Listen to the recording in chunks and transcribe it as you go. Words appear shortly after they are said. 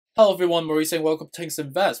Hello everyone, Maurice and welcome to Things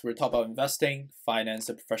Invest. We're talking about investing, finance,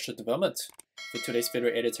 and professional development. For today's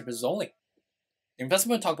video, 8 tips only. The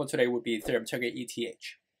investment we'll talk about today would be Ethereum ticker ETH.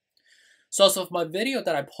 So as of my video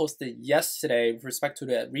that I posted yesterday with respect to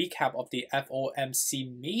the recap of the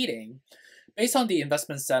FOMC meeting, based on the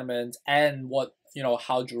investment sentiment and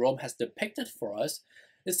how Jerome has depicted for us,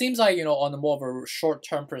 it seems like, on a more of a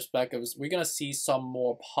short-term perspective, we're going to see some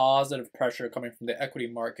more positive pressure coming from the equity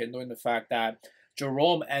market, knowing the fact that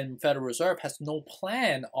Jerome and Federal Reserve has no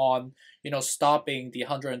plan on, stopping the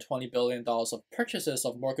 $120 billion of purchases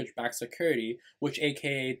of mortgage-backed security, which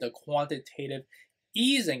aka the quantitative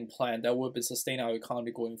easing plan that would sustain our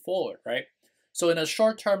economy going forward, right? So in the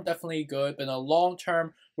short term, definitely good, but in the long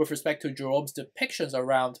term, with respect to Jerome's depictions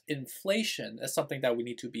around inflation, that's something that we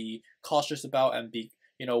need to be cautious about and be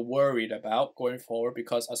worried about going forward,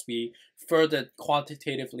 because as we further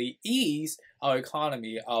quantitatively ease our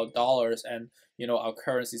economy, our dollars and our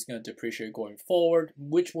currency is going to depreciate going forward,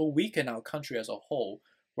 which will weaken our country as a whole,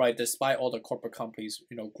 right? Despite all the corporate companies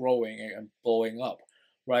growing and blowing up,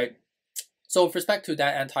 right? So with respect to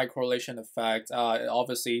that anti-correlation effect, it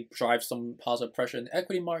obviously drives some positive pressure in the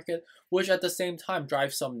equity market, which at the same time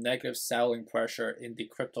drives some negative selling pressure in the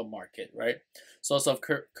crypto market, right? So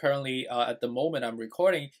currently, at the moment I'm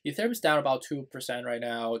recording, Ethereum is down about 2% right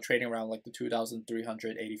now, trading around like the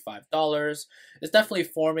 $2,385. It's definitely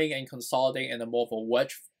forming and consolidating in a more of a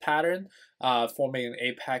wedge pattern, forming an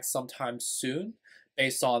apex sometime soon,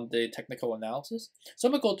 based on the technical analysis. So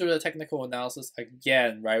I'm going to go through the technical analysis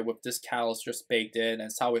again, right, with this catalyst just baked in and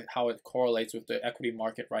how it correlates with the equity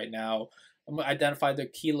market right now. I'm going to identify the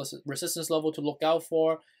key resistance level to look out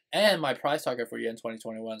for and my price target for year in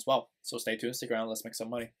 2021 as well. So stay tuned, stick around, let's make some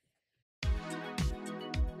money.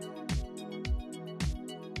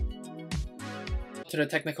 To the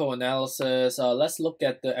technical analysis, let's look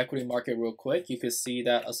at the equity market real quick. You can see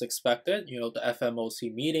that as expected, the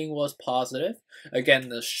FOMC meeting was positive. Again,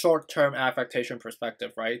 the short-term affectation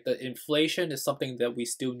perspective, right? The inflation is something that we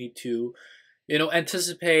still need to,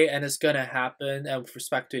 anticipate, and it's going to happen. And with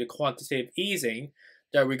respect to the quantitative easing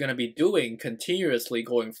that we're going to be doing continuously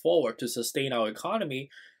going forward to sustain our economy,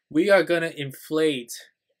 we are going to inflate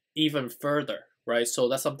even further. Right, so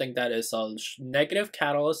that's something that is a negative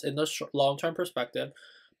catalyst in the long-term perspective,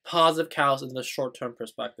 positive catalyst in the short-term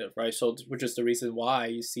perspective, right? So, which is the reason why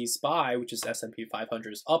you see SPY, which is S&P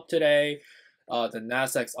 500, is up today, the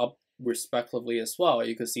Nasdaq's up respectively as well.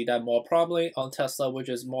 You can see that more prominently on Tesla, which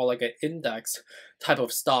is more like an index type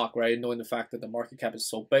of stock, right? Knowing the fact that the market cap is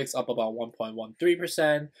so big, it's up about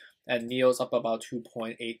 1.13%. And NEO's up about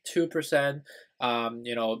 2.82%.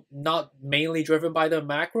 Not mainly driven by the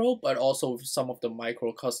macro, but also some of the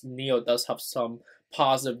micro, because NEO does have some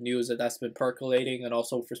positive news that's been percolating, and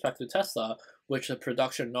also with respect to Tesla, which the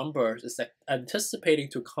production numbers is anticipating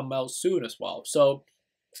to come out soon as well. So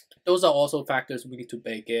those are also factors we need to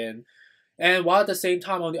bake in. And while at the same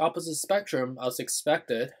time, on the opposite spectrum, as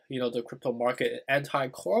expected, the crypto market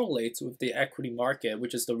anti-correlates with the equity market,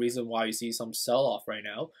 which is the reason why you see some sell-off right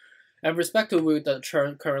now. And respectively, with the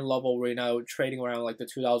current level right now, trading around like the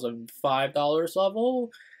 $2,005 level,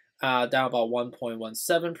 down about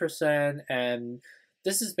 1.17%. And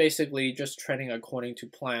this is basically just trending according to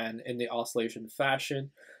plan in the oscillation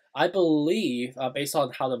fashion. I believe, based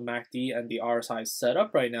on how the MACD and the RSI is set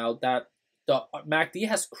up right now, that the MACD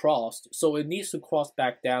has crossed, so it needs to cross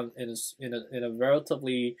back down in a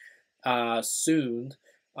relatively soon.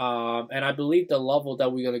 And I believe the level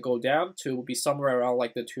that we're going to go down to will be somewhere around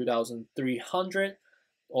like the $2,300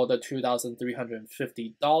 or the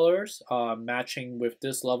 $2,350, matching with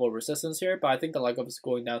this level of resistance here. But I think the likelihood of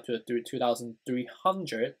going down to the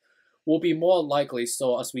 2,300 will be more likely,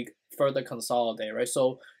 so as we further consolidate, right?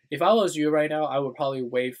 So if I was you right now, I would probably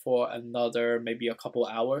wait for another maybe a couple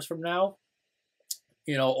hours from now,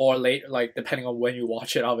 or later, like depending on when you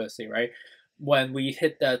watch it, obviously, right? When we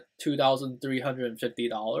hit that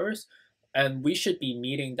 $2,350, and we should be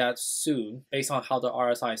meeting that soon based on how the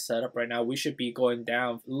RSI is set up right now. We should be going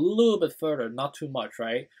down a little bit further, not too much,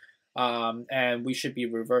 right? And we should be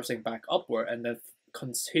reversing back upward and then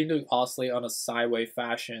continue to oscillate on a sideways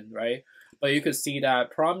fashion, right? But you could see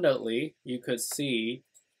that prominently, you could see,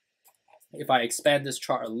 if I expand this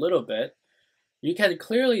chart a little bit, you can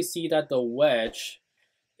clearly see that the wedge,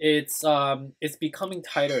 it's becoming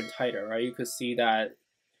tighter and tighter, right? You could see that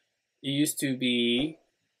the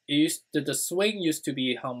swing used to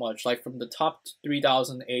be how much? Like from the top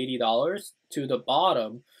 $3,080 to the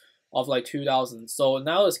bottom of like 2,000. So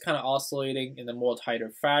now it's kind of oscillating in a more tighter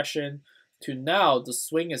fashion. To now, the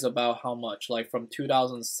swing is about how much? Like from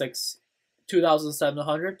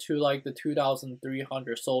 2,700 to like the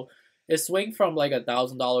 2,300. So it swing from like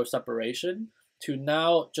 $1,000 separation to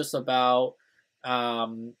now just about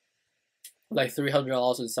like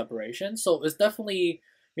 $300 in separation. So it's definitely,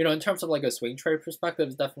 you know, in terms of like a swing trade perspective,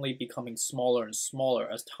 it's definitely becoming smaller and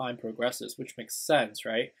smaller as time progresses, which makes sense,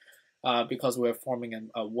 right? Because we're forming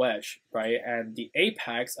a wedge, right? And the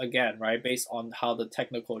apex, again, right, based on how the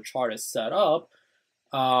technical chart is set up,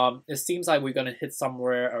 it seems like we're gonna hit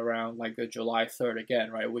somewhere around like the July 3rd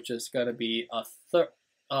again, right? Which is gonna be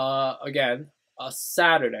again, a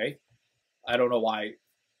Saturday. I don't know why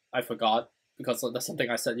I forgot because that's something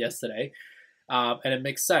I said yesterday. And it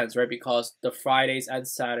makes sense, right? Because the Fridays and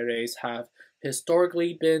Saturdays have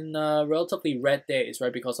historically been relatively red days,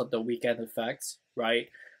 right? Because of the weekend effects, right?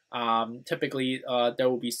 Typically, there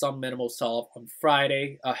will be some minimal sell-off on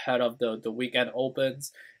Friday ahead of the weekend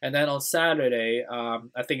opens. And then on Saturday,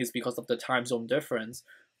 I think it's because of the time zone difference,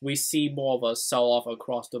 we see more of a sell-off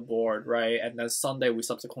across the board, right? And then Sunday, we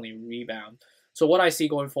subsequently rebound. So what I see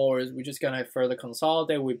going forward is we're just going to further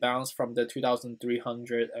consolidate. We bounce from the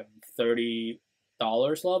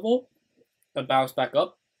 $2,330 level and bounce back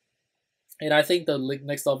up. And I think the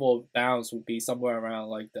next level of bounce will be somewhere around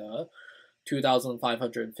like the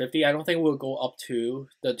 2,550. I don't think we'll go up to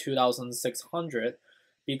the 2,600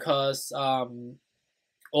 because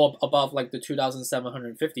or above like the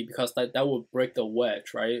 2,750 because that will break the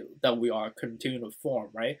wedge, right? That we are continuing to form,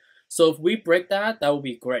 right? So if we break that, that would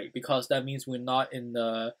be great because that means we're not in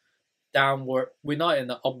the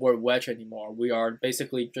upward wedge anymore. We are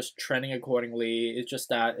basically just trending accordingly. It's just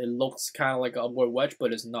that it looks kind of like an upward wedge,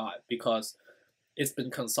 but it's not because it's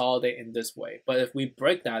been consolidated in this way. But if we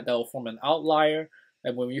break that, that will form an outlier.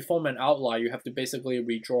 And when you form an outlier, you have to basically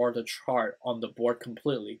redraw the chart on the board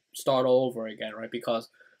completely, start all over again, right? Because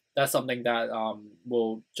that's something that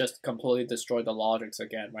will just completely destroy the logics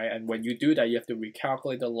again, right? And when you do that, you have to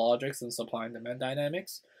recalculate the logics and supply and demand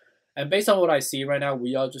dynamics. And based on what I see right now,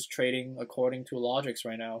 we are just trading according to logics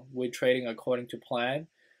right now. We're trading according to plan.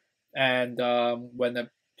 And when the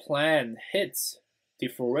plan hits the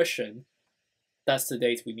fruition, that's the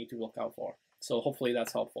date we need to look out for. So hopefully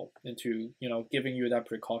that's helpful into, you know, giving you that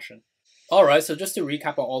precaution. All right, so just to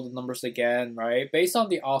recap on all the numbers again, right? Based on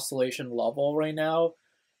the oscillation level right now,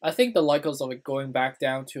 I think the likelihood of it going back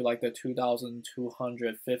down to like the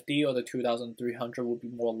 2,250 or the 2,300 would be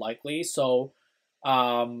more likely. So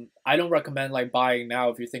I don't recommend like buying now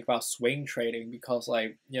if you think about swing trading because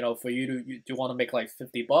like, you know, for you do want to make like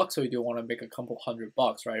 $50 or you do want to make a couple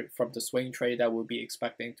 $100, right? From the swing trade that we'll be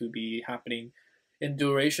expecting to be happening in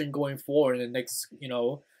duration going forward in the next, you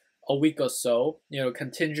know, a week or so, you know,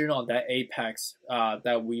 contingent on that apex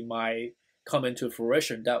that we might come into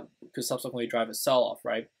fruition that could subsequently drive a sell-off,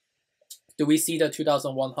 right? Do we see the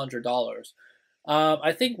 $2,100?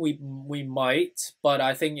 I think we might, but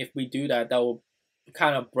I think if we do that, that will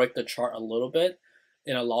kind of break the chart a little bit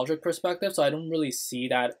in a logic perspective. So I don't really see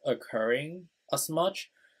that occurring as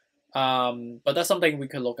much. But that's something we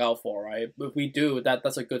could look out for, right? If we do,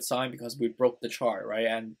 that's a good sign because we broke the chart, right?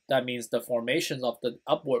 And that means the formations of the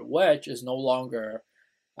upward wedge is no longer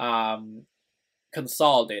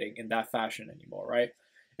consolidating in that fashion anymore, right?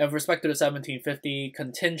 And with respect to the 1750,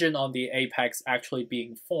 contingent on the apex actually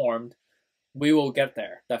being formed, we will get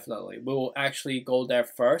there, definitely. We will actually go there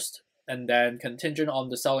first, and then contingent on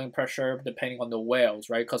the selling pressure, depending on the whales,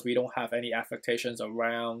 right? Because we don't have any affectations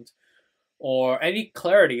around or any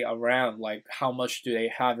clarity around like how much do they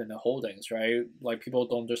have in the holdings, right? Like people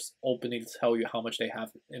don't just openly tell you how much they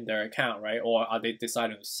have in their account, right? Or are they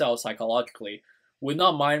deciding to sell psychologically? We're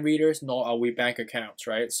not mind readers, nor are we bank accounts,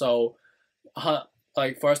 right? So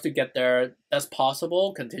like for us to get there, that's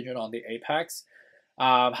possible, contingent on the apex.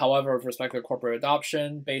 However, with respect to corporate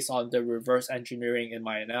adoption, based on the reverse engineering in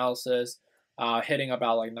my analysis, hitting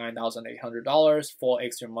about like $9,800,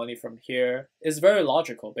 4x your money from here is very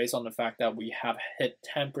logical based on the fact that we have hit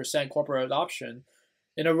 10% corporate adoption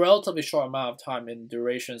in a relatively short amount of time in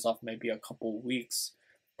durations of maybe a couple weeks.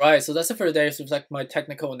 Right, so that's it for today. So it's like my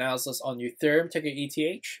technical analysis on Ethereum, ticker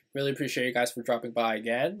ETH. Really appreciate you guys for dropping by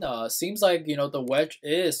again. Seems like, you know, the wedge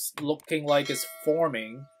is looking like it's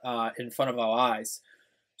forming in front of our eyes.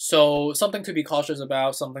 So something to be cautious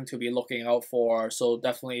about, something to be looking out for. So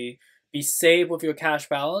definitely be safe with your cash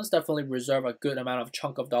balance. Definitely reserve a good amount of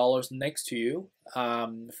chunk of dollars next to you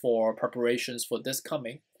for preparations for this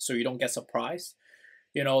coming, so you don't get surprised.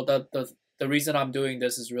 You know, the reason I'm doing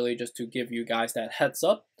this is really just to give you guys that heads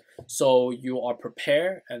up so you are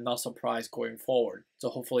prepared and not surprised going forward. So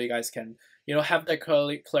hopefully you guys can, you know, have that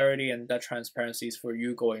clarity and that transparencies for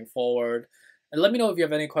you going forward. And let me know if you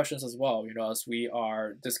have any questions as well, you know, as we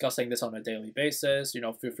are discussing this on a daily basis. You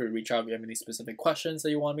know, feel free to reach out if you have any specific questions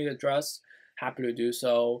that you want me to address. Happy to do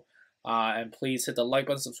so. And please hit the like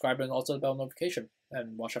button, subscribe button, and also the bell notification.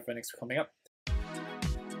 And watch out for the next coming up.